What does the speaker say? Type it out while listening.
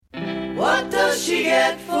What does she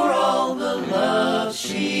get for all the love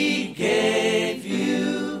she gave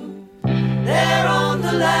you? There on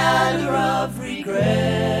the ladder of regret.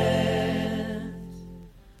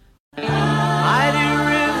 Mighty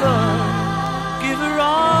river, give her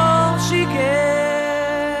all she gets.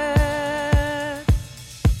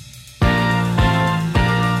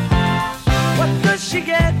 What does she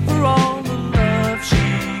get for all the love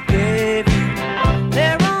she gave you?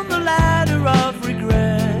 There on the ladder of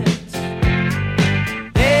regrets.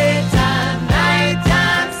 Daytime,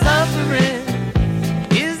 nighttime suffering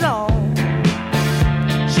is all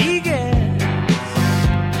she gets.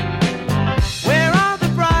 Where are the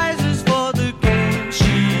prizes for the game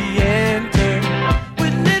she entered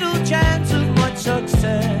with little chance of much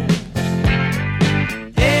success?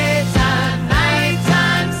 Daytime,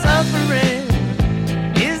 nighttime suffering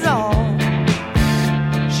is all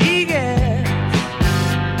she gets.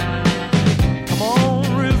 Come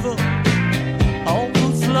on, river, on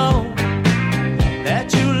the flow,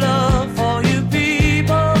 that you love for you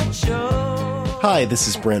people show. Hi, this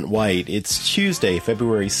is Brent White. It's Tuesday,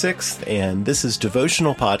 February 6th, and this is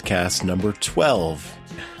Devotional Podcast number 12.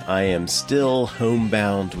 I am still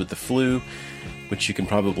homebound with the flu, which you can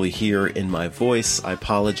probably hear in my voice. I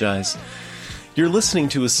apologize. You're listening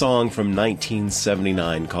to a song from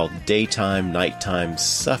 1979 called Daytime, Nighttime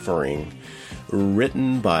Suffering,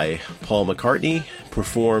 written by Paul McCartney,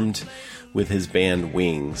 performed with his band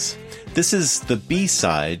Wings. This is the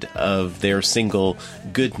B-side of their single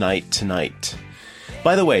Good Night Tonight.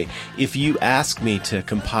 By the way, if you ask me to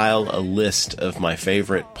compile a list of my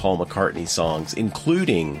favorite Paul McCartney songs,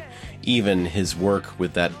 including even his work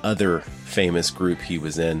with that other famous group he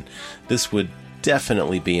was in, this would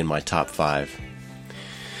definitely be in my top 5.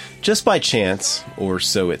 Just by chance, or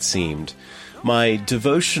so it seemed, my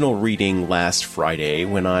devotional reading last Friday,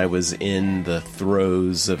 when I was in the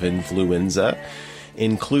throes of influenza,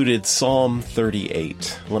 included Psalm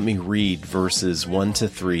 38. Let me read verses 1 to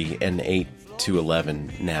 3 and 8 to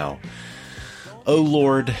 11 now. O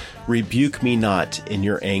Lord, rebuke me not in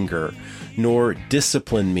your anger, nor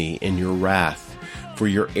discipline me in your wrath. For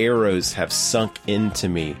your arrows have sunk into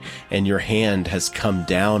me, and your hand has come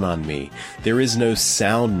down on me. There is no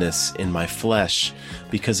soundness in my flesh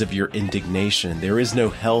because of your indignation. There is no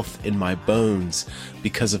health in my bones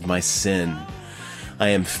because of my sin. I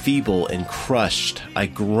am feeble and crushed. I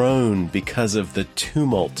groan because of the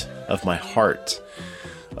tumult of my heart.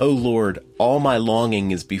 O Lord, all my longing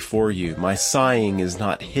is before you. My sighing is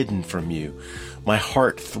not hidden from you. My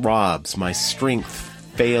heart throbs. My strength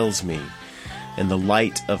fails me. And the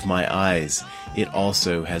light of my eyes, it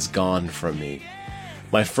also has gone from me.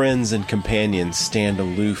 My friends and companions stand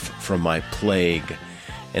aloof from my plague,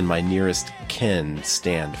 and my nearest kin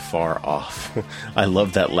stand far off. I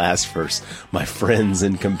love that last verse. My friends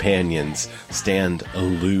and companions stand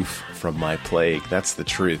aloof from my plague. That's the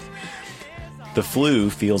truth. The flu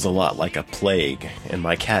feels a lot like a plague, and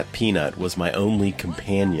my cat Peanut was my only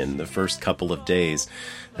companion the first couple of days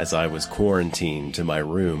as I was quarantined to my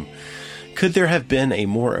room. Could there have been a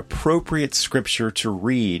more appropriate scripture to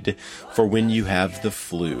read for when you have the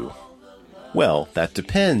flu? Well, that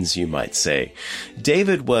depends, you might say.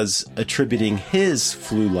 David was attributing his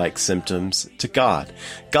flu-like symptoms to God.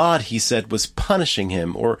 God, he said, was punishing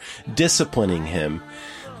him or disciplining him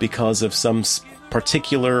because of some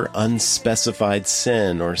particular unspecified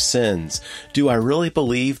sin or sins. Do I really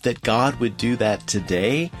believe that God would do that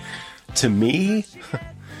today? To me?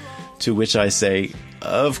 To which I say,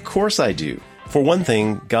 of course I do. For one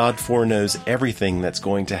thing, God foreknows everything that's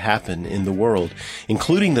going to happen in the world,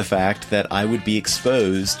 including the fact that I would be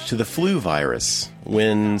exposed to the flu virus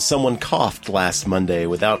when someone coughed last Monday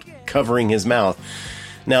without covering his mouth.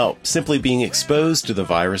 Now, simply being exposed to the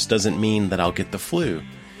virus doesn't mean that I'll get the flu.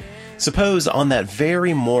 Suppose on that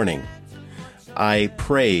very morning, I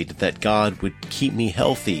prayed that God would keep me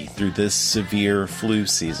healthy through this severe flu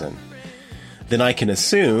season. Then I can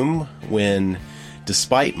assume when,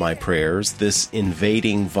 despite my prayers, this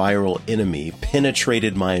invading viral enemy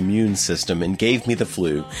penetrated my immune system and gave me the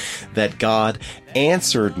flu, that God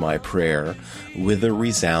answered my prayer with a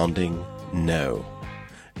resounding no.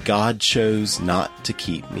 God chose not to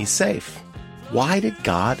keep me safe. Why did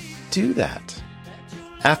God do that?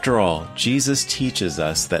 After all, Jesus teaches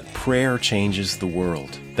us that prayer changes the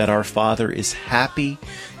world, that our Father is happy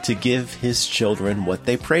to give His children what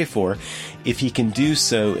they pray for if He can do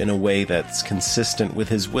so in a way that's consistent with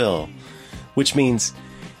His will. Which means,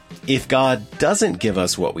 if God doesn't give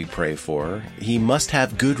us what we pray for, He must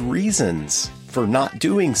have good reasons for not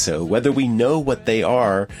doing so, whether we know what they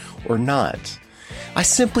are or not. I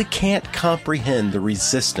simply can't comprehend the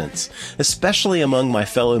resistance, especially among my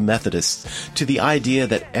fellow Methodists, to the idea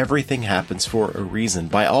that everything happens for a reason.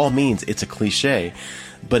 By all means, it's a cliche,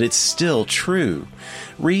 but it's still true.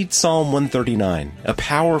 Read Psalm 139, a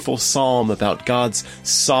powerful psalm about God's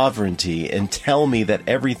sovereignty, and tell me that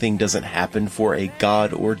everything doesn't happen for a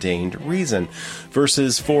God-ordained reason.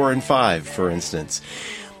 Verses 4 and 5, for instance.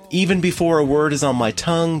 Even before a word is on my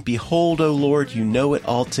tongue, behold, O Lord, you know it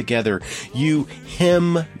altogether. You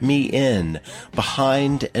hem me in,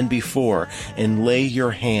 behind and before, and lay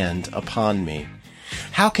your hand upon me.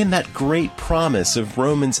 How can that great promise of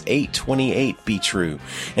Romans 8:28 be true?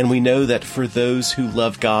 And we know that for those who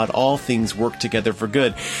love God, all things work together for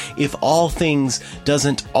good. If all things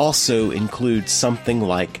doesn't also include something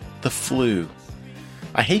like the flu.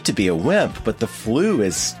 I hate to be a wimp, but the flu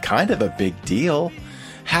is kind of a big deal.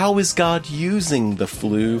 How is God using the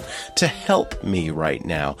flu to help me right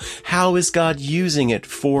now? How is God using it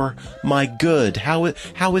for my good? How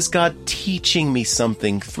is God teaching me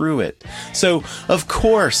something through it? So, of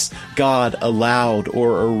course, God allowed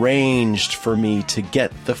or arranged for me to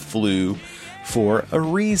get the flu for a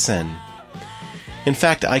reason. In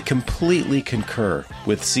fact, I completely concur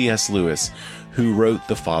with C.S. Lewis, who wrote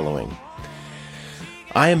the following.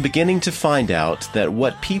 I am beginning to find out that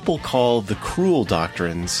what people call the cruel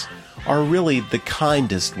doctrines are really the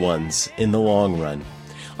kindest ones in the long run.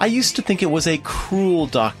 I used to think it was a cruel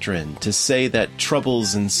doctrine to say that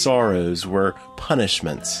troubles and sorrows were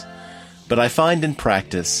punishments. But I find in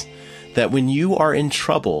practice that when you are in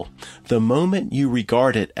trouble, the moment you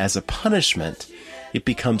regard it as a punishment, it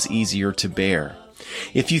becomes easier to bear.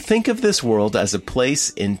 If you think of this world as a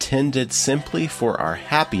place intended simply for our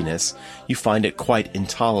happiness, you find it quite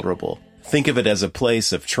intolerable. Think of it as a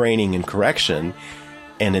place of training and correction,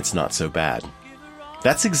 and it's not so bad.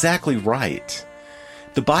 That's exactly right.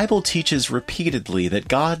 The Bible teaches repeatedly that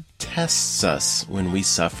God tests us when we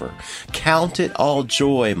suffer. Count it all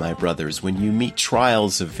joy, my brothers, when you meet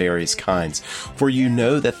trials of various kinds, for you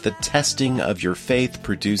know that the testing of your faith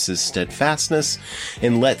produces steadfastness,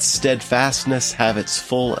 and let steadfastness have its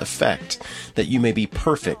full effect, that you may be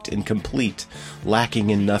perfect and complete, lacking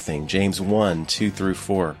in nothing. James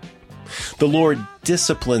 1:2-4. The Lord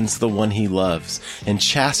disciplines the one he loves and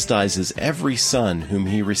chastises every son whom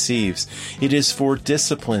he receives. It is for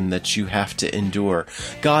discipline that you have to endure.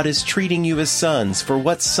 God is treating you as sons, for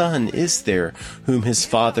what son is there whom his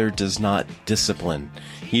father does not discipline?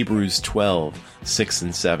 Hebrews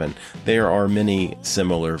 12:6-7. There are many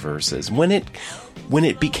similar verses. When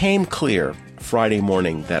it became clear Friday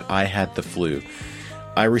morning that I had the flu,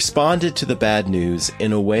 I responded to the bad news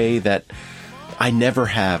in a way that I never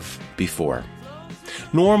have before.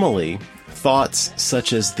 Normally, thoughts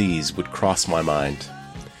such as these would cross my mind.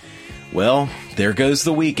 Well, there goes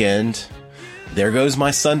the weekend. There goes my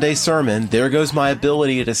Sunday sermon. There goes my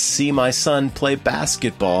ability to see my son play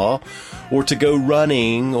basketball, or to go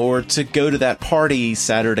running, or to go to that party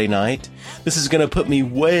Saturday night. This is going to put me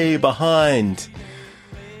way behind.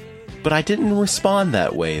 But I didn't respond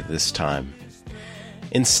that way this time.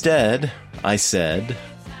 Instead, I said,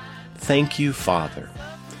 "Thank you, Father.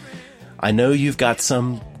 I know you've got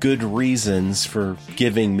some good reasons for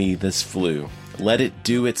giving me this flu. Let it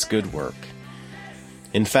do its good work."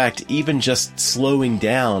 In fact, even just slowing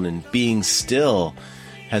down and being still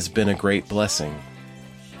has been a great blessing.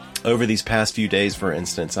 Over these past few days, for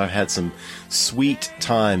instance, I've had some sweet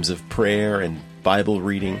times of prayer and Bible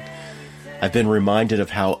reading. I've been reminded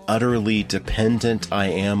of how utterly dependent I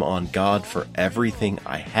am on God for everything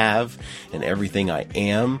I have and everything I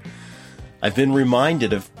am. I've been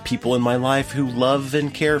reminded of people in my life who love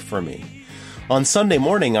and care for me. On Sunday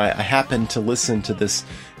morning, I happened to listen to this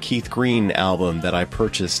Keith Green album that I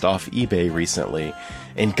purchased off eBay recently,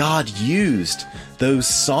 and God used those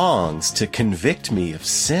songs to convict me of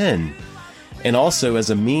sin, and also as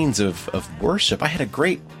a means of worship. I had a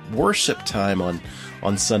great worship time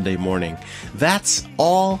on Sunday morning. That's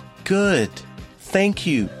all good. Thank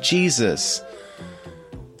you, Jesus.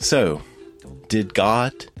 So, did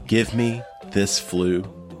God give me this flu?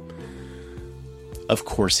 Of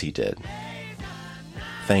course he did.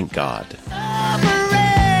 Thank God.